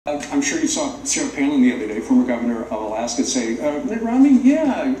I'm sure you saw Sarah Palin the other day, former governor of Alaska, say, Mitt Romney,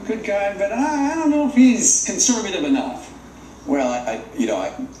 yeah, good guy, but I don't know if he's conservative enough. Well,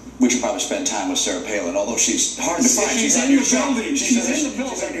 we should probably spend time with Sarah Palin, although she's hard to find. She's in your building.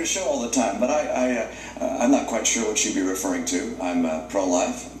 She's on your show all the time, but I'm not quite sure what she'd be referring to. I'm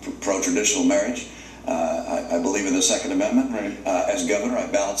pro-life, pro-traditional marriage. I believe in the Second Amendment. Right. As governor, I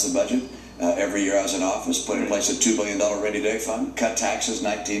balance the budget. Every year I was in office, put in place a $2 billion rainy day fund, cut taxes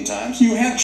 19 times. You have